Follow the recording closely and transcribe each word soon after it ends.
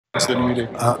the meeting.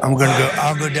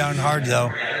 I'll go down hard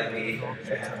though.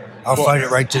 I'll fight it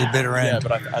right to the bitter end. Yeah,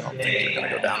 but I don't think you're going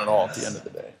to go down at all at the end of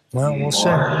the day. Well, we'll see.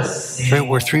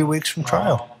 We're 3 weeks from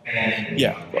trial.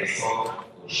 Yeah.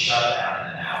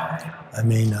 I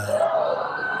mean,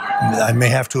 I may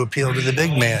have to appeal to the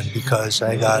big man because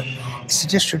it's the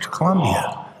District of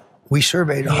Columbia. We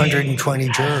surveyed 120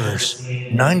 jurors.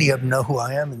 90 of them know who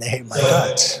I am and they hate my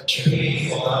guts.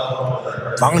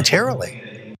 Voluntarily.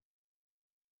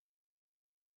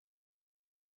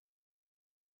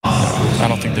 I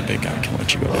don't think the big guy can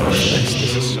let you go down.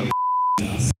 This is so.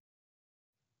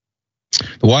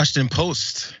 The Washington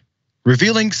Post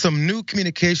revealing some new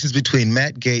communications between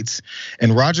Matt Gaetz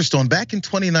and Roger Stone back in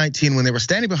 2019 when they were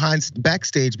standing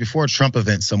backstage before a Trump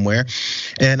event somewhere.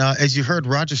 And as you heard,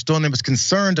 Roger Stone was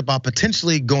concerned about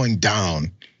potentially going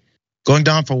down. Going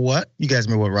down for what? You guys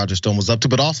remember what Roger Stone was up to,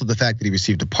 but also the fact that he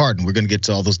received a pardon. We're gonna get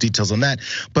to all those details on that.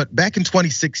 But back in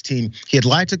 2016, he had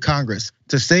lied to Congress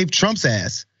to save Trump's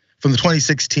ass from the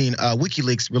 2016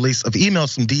 WikiLeaks release of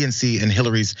emails from DNC and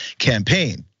Hillary's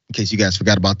campaign, in case you guys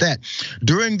forgot about that.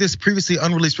 During this previously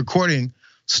unreleased recording,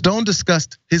 Stone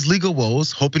discussed his legal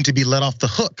woes, hoping to be let off the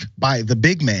hook by the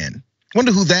big man.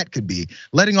 Wonder who that could be,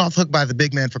 letting off the hook by the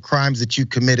big man for crimes that you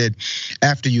committed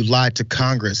after you lied to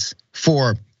Congress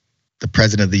for the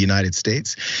president of the United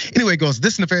States. Anyway,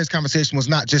 this nefarious conversation was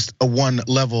not just a one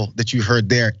level that you heard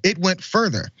there. It went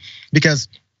further because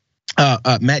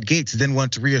Matt Gaetz then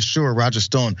wanted to reassure Roger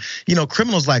Stone,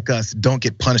 criminals like us don't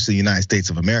get punished in the United States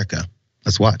of America.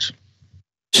 Let's watch.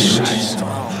 Yeah,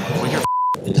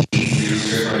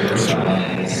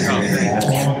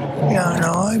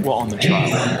 no. Well, on the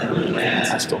trial,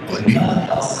 I still believe you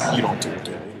don't do it,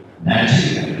 do you?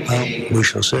 Well, we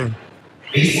shall see.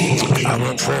 I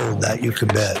won't fold that, you can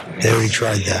bet. They already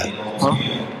tried that. Huh?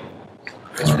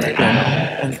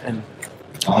 And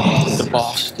the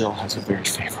boss still has a very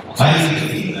favorable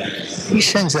view. He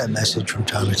sends that message from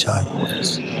time to time.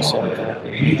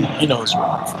 He knows where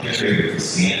I'm from.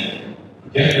 It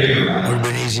would have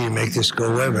been easy to make this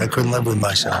go away, but I couldn't live with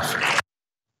myself.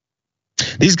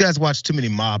 These guys watch too many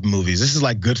mob movies. This is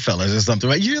like Goodfellas or something,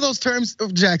 right? You hear those terms,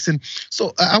 Jackson?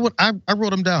 So I wrote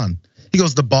them down. He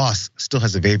goes, the boss still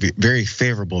has a very, very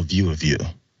favorable view of you.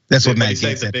 That's what Matt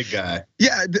Gaetz said. The big guy.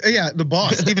 Yeah, the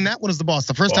boss. Even that one is the boss.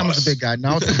 The first time it was the big guy.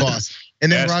 Now it's the boss.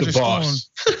 And then Roger Stone,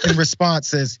 in response,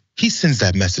 says he sends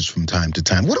that message from time to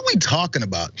time. What are we talking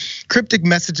about? Cryptic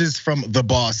messages from the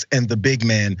boss and the big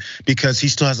man because he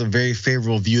still has a very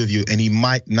favorable view of you, and he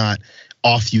might not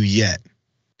off you yet.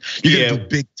 You're gonna do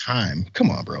big time. Come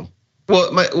on, bro.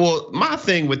 Well, my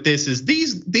thing with this is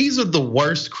these are the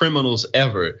worst criminals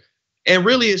ever. And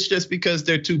really, it's just because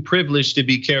they're too privileged to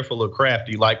be careful or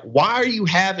crafty. Like, why are you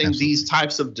having these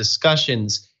types of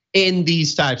discussions in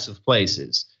these types of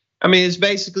places? I mean, it's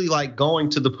basically like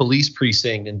going to the police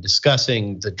precinct and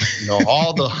discussing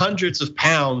all the hundreds of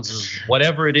pounds of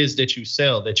whatever it is that you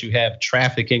sell, that you have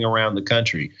trafficking around the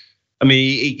country. I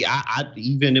mean, I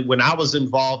even when I was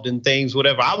involved in things,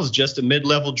 whatever, I was just a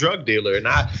mid-level drug dealer, and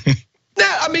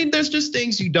there's just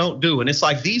things you don't do. And it's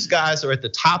like these guys are at the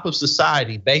top of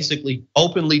society, basically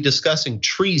openly discussing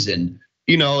treason,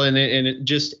 and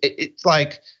it's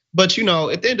like, but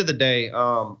at the end of the day,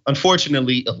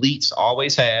 unfortunately, elites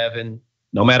always have, and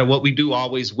no matter what we do,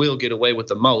 always will get away with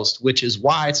the most, which is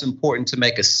why it's important to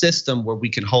make a system where we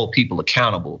can hold people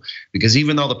accountable. Because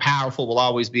even though the powerful will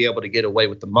always be able to get away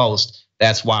with the most,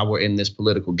 that's why we're in this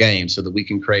political game, so that we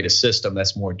can create a system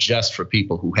that's more just for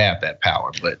people who have that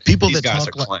power. But people these that guys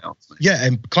talk are clowns. Yeah,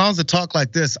 and clowns that talk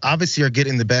like this obviously are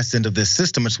getting the best end of this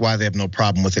system. It's why they have no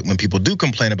problem with it when people do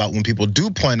complain about, when people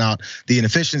do point out the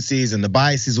inefficiencies and the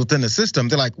biases within the system.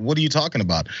 They're like, what are you talking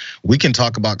about? We can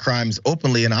talk about crimes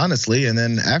openly and honestly, and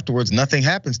then afterwards nothing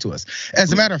happens to us.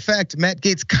 As a matter of fact, Matt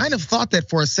Gaetz kind of thought that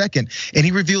for a second, and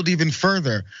he revealed even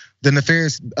further the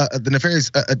nefarious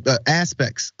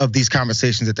aspects of these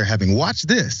conversations that they're having. Watch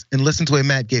this and listen to the way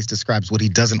Matt Gaetz describes what he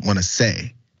doesn't want to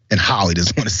say and how he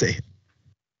doesn't want to say it.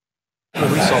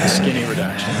 Well, we saw the skinny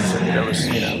redactions, and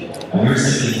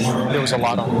there was a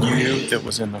lot on you that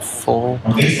was in the full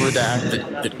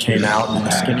redact that came out in the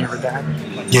skinny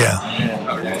redact. Yeah.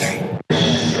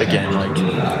 Again,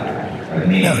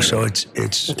 so it's.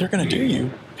 But they're going to do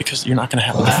you because you're not going to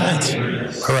have a defense.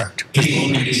 Correct. Because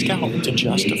you need a scout to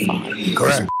justify.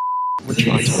 Correct. We're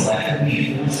trying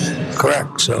to.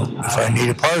 Correct. So if I need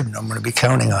a pardon, I'm going to be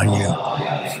counting on you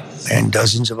and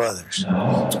dozens of others.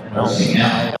 Well,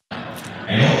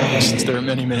 since there are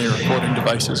many recording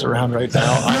devices around right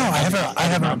now, I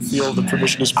haven't feel the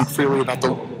permission to speak freely about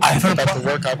the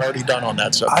work I've already done on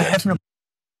that subject.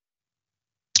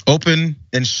 Open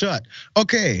and shut.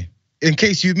 Okay, in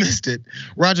case you missed it,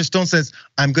 Roger Stone says,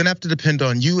 I'm gonna have to depend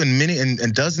on you and many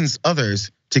and dozens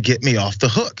others to get me off the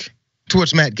hook. To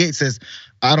which Matt Gaetz says,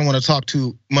 I don't want to talk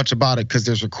too much about it because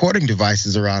there's recording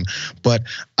devices around, but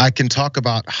I can talk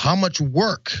about how much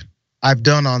work I've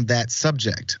done on that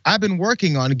subject. I've been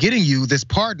working on getting you this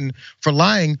pardon for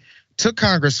lying to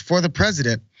Congress for the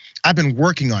president. I've been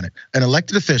working on it. An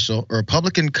elected official, a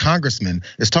Republican congressman,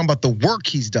 is talking about the work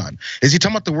he's done. Is he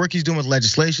talking about the work he's doing with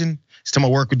legislation? He's talking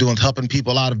about work we're doing with helping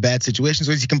people out of bad situations.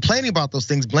 Or is he complaining about those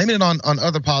things, blaming it on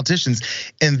other politicians,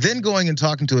 and then going and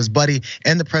talking to his buddy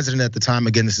and the president at the time,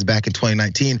 again, this is back in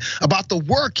 2019, about the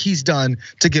work he's done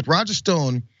to get Roger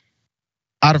Stone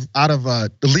out of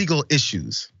the legal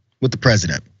issues with the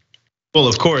president? Well,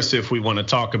 of course, if we want to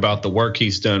talk about the work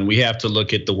he's done, we have to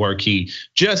look at the work he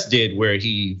just did where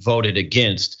he voted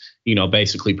against,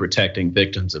 basically protecting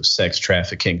victims of sex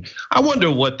trafficking. I wonder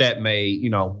what that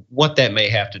may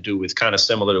have to do with, kind of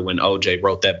similar to when OJ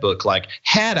wrote that book, like,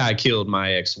 had I killed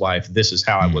my ex-wife, this is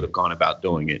how I would have gone about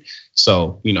doing it.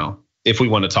 So, if we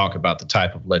want to talk about the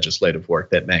type of legislative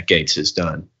work that Matt Gaetz has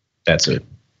done, that's a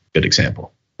good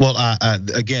example. Well,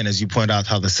 again, as you point out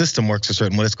how the system works a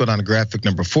certain way, let's go down to graphic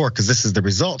number 4, because this is the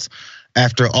results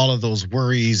after all of those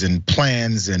worries and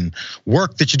plans and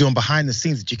work that you're doing behind the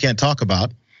scenes that you can't talk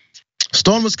about.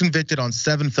 Stone was convicted on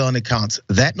 7 felony counts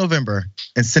that November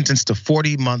and sentenced to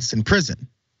 40 months in prison.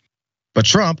 But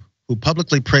Trump, who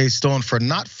publicly praised Stone for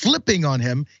not flipping on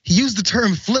him, he used the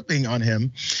term flipping on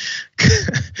him,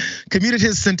 commuted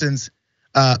his sentence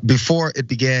before it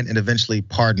began and eventually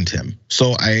pardoned him.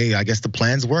 So I guess the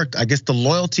plans worked. I guess the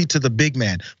loyalty to the big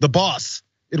man, the boss,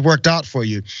 it worked out for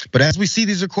you. But as we see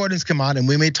these recordings come out and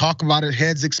we may talk about it,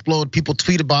 heads explode, people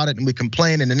tweet about it and we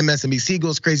complain and then MSNBC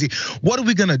goes crazy. What are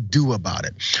we gonna do about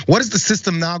it? What is the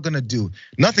system now gonna do?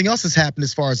 Nothing else has happened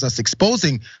as far as us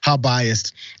exposing how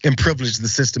biased and privileged the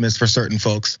system is for certain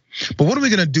folks. But what are we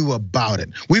gonna do about it?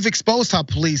 We've exposed how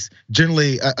police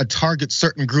generally target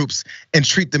certain groups and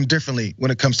treat them differently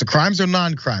when it comes to crimes or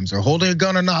non-crimes, or holding a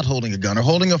gun or not holding a gun, or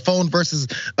holding a phone versus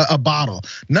a bottle.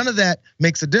 None of that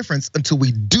makes a difference until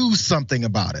we do something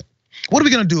about it. What are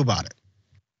we gonna do about it?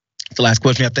 It's the last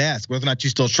question you have to ask. Whether or not you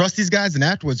still trust these guys, and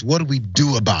afterwards, what do we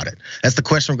do about it? That's the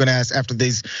question we're gonna ask after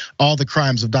all the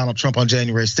crimes of Donald Trump on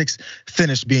January 6th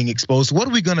finish being exposed. What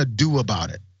are we gonna do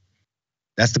about it?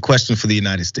 That's the question for the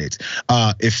United States.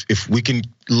 If we can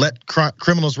let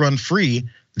criminals run free,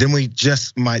 then we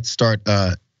just might start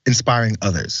inspiring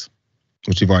others,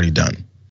 which we've already done.